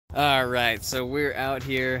Alright, so we're out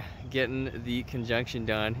here getting the conjunction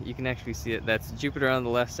done. You can actually see it. That's Jupiter on the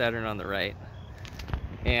left, Saturn on the right.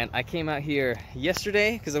 And I came out here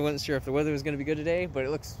yesterday because I wasn't sure if the weather was going to be good today, but it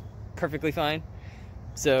looks perfectly fine.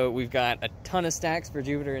 So we've got a ton of stacks for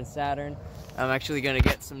Jupiter and Saturn. I'm actually going to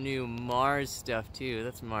get some new Mars stuff too.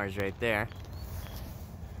 That's Mars right there.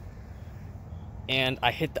 And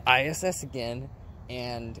I hit the ISS again,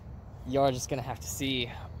 and y'all are just going to have to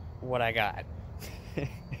see what I got.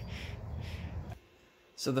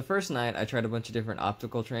 So the first night, I tried a bunch of different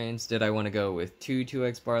optical trains. Did I want to go with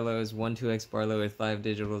 2x Barlows, 2x Barlow with 5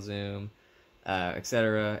 digital zoom,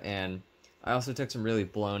 etc. And I also took some really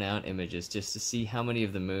blown out images just to see how many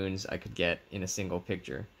of the moons I could get in a single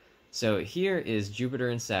picture. So here is Jupiter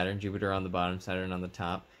and Saturn, Jupiter on the bottom, Saturn on the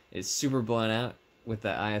top. It's super blown out with the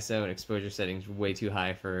ISO and exposure settings way too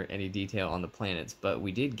high for any detail on the planets, but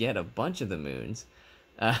we did get a bunch of the moons.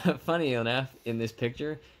 Funny enough, in this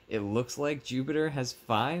picture, it looks like Jupiter has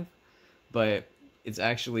 5, but it's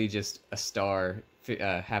actually just a star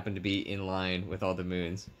happened to be in line with all the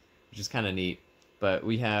moons, which is kind of neat. But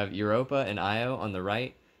we have Europa and Io on the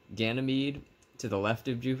right, Ganymede to the left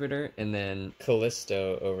of Jupiter, and then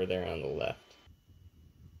Callisto over there on the left.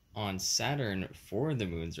 On Saturn, 4 of the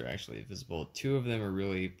moons are actually visible. 2 of them are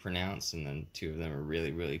really pronounced, and then 2 of them are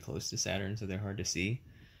really, really close to Saturn, so they're hard to see.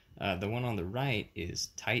 The one on the right is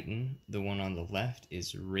Titan, the one on the left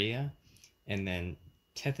is Rhea, and then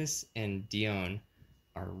Tethys and Dione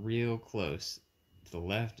are real close to the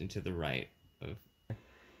left and to the right.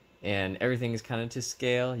 And everything is kind of to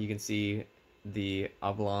scale. You can see the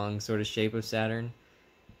oblong sort of shape of Saturn,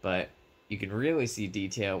 but you can really see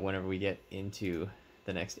detail whenever we get into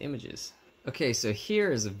the next images. Okay, so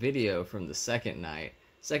here is a video from the second night.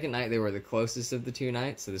 Second night, they were the closest of the 2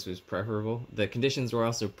 nights, so this was preferable. The conditions were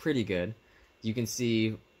also pretty good. You can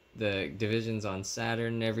see the divisions on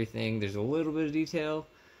Saturn and everything. There's a little bit of detail.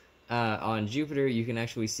 On Jupiter, you can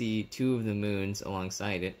actually see 2 of the moons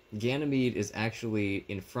alongside it. Ganymede is actually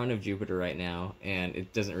in front of Jupiter right now, and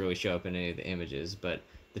it doesn't really show up in any of the images, but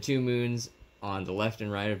the 2 moons on the left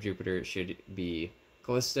and right of Jupiter should be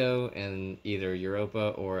Callisto and either Europa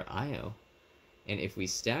or Io. And if we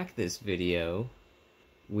stack this video,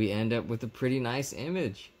 we end up with a pretty nice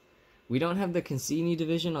image. We don't have the Cassini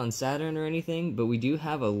division on Saturn or anything, but we do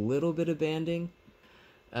have a little bit of banding.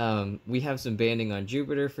 We have some banding on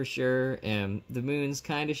Jupiter for sure, and the moons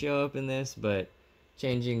kind of show up in this, but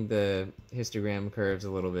changing the histogram curves a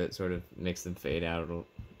little bit sort of makes them fade out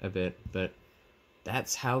a bit. But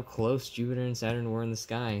that's how close Jupiter and Saturn were in the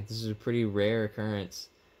sky. This is a pretty rare occurrence.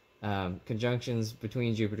 Conjunctions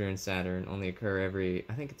between Jupiter and Saturn only occur every,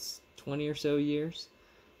 I think it's 20 or so years.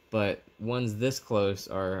 But ones this close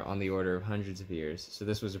are on the order of hundreds of years, so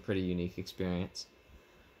this was a pretty unique experience.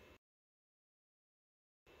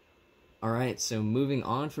 Alright, so moving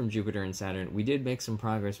on from Jupiter and Saturn, we did make some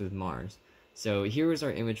progress with Mars. So here was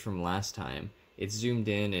our image from last time. It's zoomed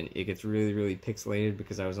in and it gets really, really pixelated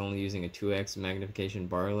because I was only using a 2x magnification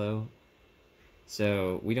Barlow.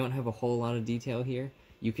 So we don't have a whole lot of detail here.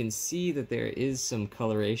 You can see that there is some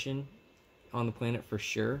coloration on the planet for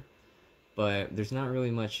sure, but there's not really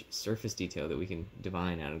much surface detail that we can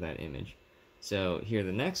divine out of that image. So here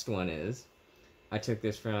the next one is, I took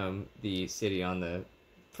this from the city on the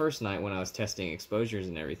first night when I was testing exposures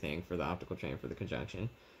and everything for the optical train for the conjunction.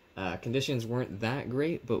 Conditions weren't that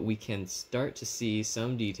great, but we can start to see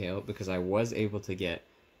some detail because I was able to get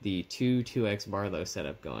the 2x Barlow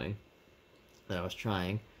setup going that I was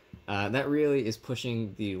trying. That really is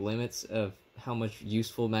pushing the limits of how much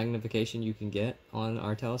useful magnification you can get on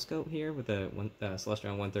our telescope here with the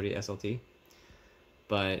Celestron 130 SLT.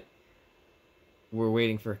 But we're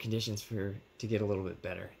waiting for conditions to get a little bit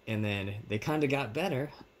better. And then they kind of got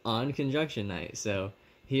better on conjunction night. So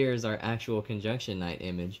here's our actual conjunction night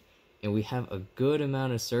image, and we have a good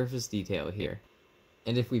amount of surface detail here.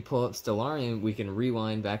 And if we pull up Stellarium, we can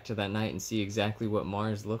rewind back to that night and see exactly what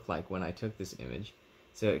Mars looked like when I took this image.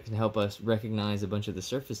 So it can help us recognize a bunch of the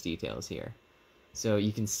surface details here. So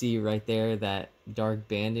you can see right there that dark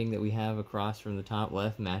banding that we have across from the top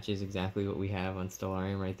left matches exactly what we have on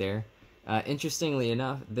Stellarium right there. Interestingly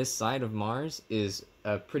enough, this side of Mars is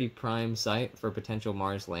a pretty prime site for potential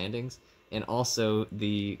Mars landings, and also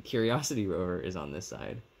the Curiosity rover is on this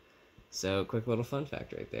side. So quick little fun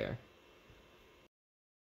fact right there.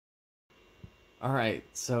 Alright,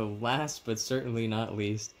 so last but certainly not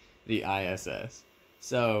least, the ISS.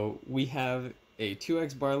 So we have a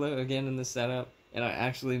 2x Barlow again in the setup, and I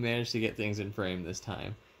actually managed to get things in frame this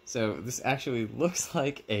time. So this actually looks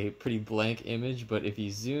like a pretty blank image, but if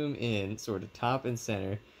you zoom in sort of top and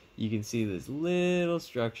center, you can see this little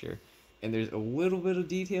structure. and there's a little bit of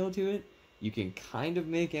detail to it. You can kind of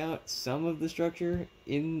make out some of the structure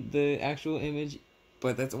in the actual image,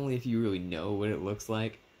 but that's only if you really know what it looks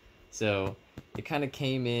like. So it kind of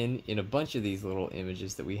came in a bunch of these little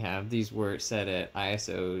images that we have. These were set at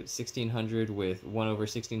ISO 1600 with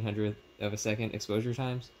 1/1600 of a second exposure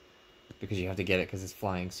times, because you have to get it because it's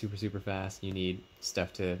flying super, super fast. You need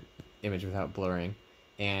stuff to image without blurring.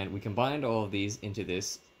 And we combined all of these into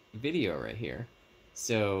this video right here.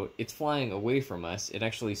 So it's flying away from us. It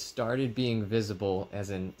actually started being visible, as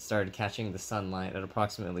in started catching the sunlight at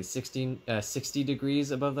approximately 60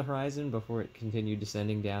 degrees above the horizon before it continued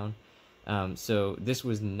descending down. So this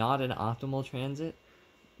was not an optimal transit,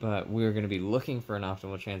 but we're going to be looking for an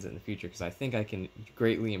optimal transit in the future, because I think I can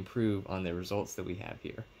greatly improve on the results that we have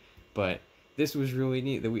here. But this was really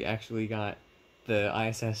neat that we actually got the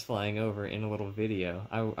ISS flying over in a little video.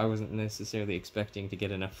 I wasn't necessarily expecting to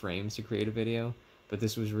get enough frames to create a video, but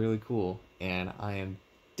this was really cool, and I am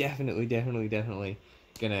definitely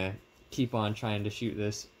gonna keep on trying to shoot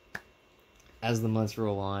this as the months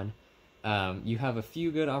roll on. You have a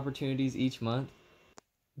few good opportunities each month.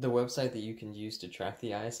 The website that you can use to track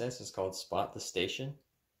the ISS is called Spot the Station.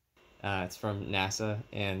 It's from NASA,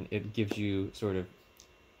 and it gives you sort of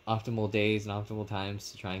optimal days and optimal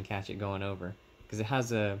times to try and catch it going over, because it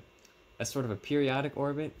has a sort of a periodic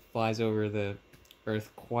orbit, flies over the Earth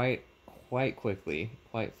quite quickly,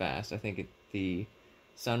 quite fast. I think the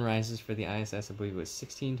sunrises for the ISS, I believe it was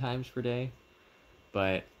 16 times per day,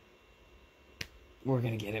 but we're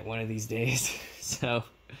gonna get it one of these days. So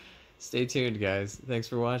stay tuned, guys. Thanks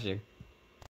for watching.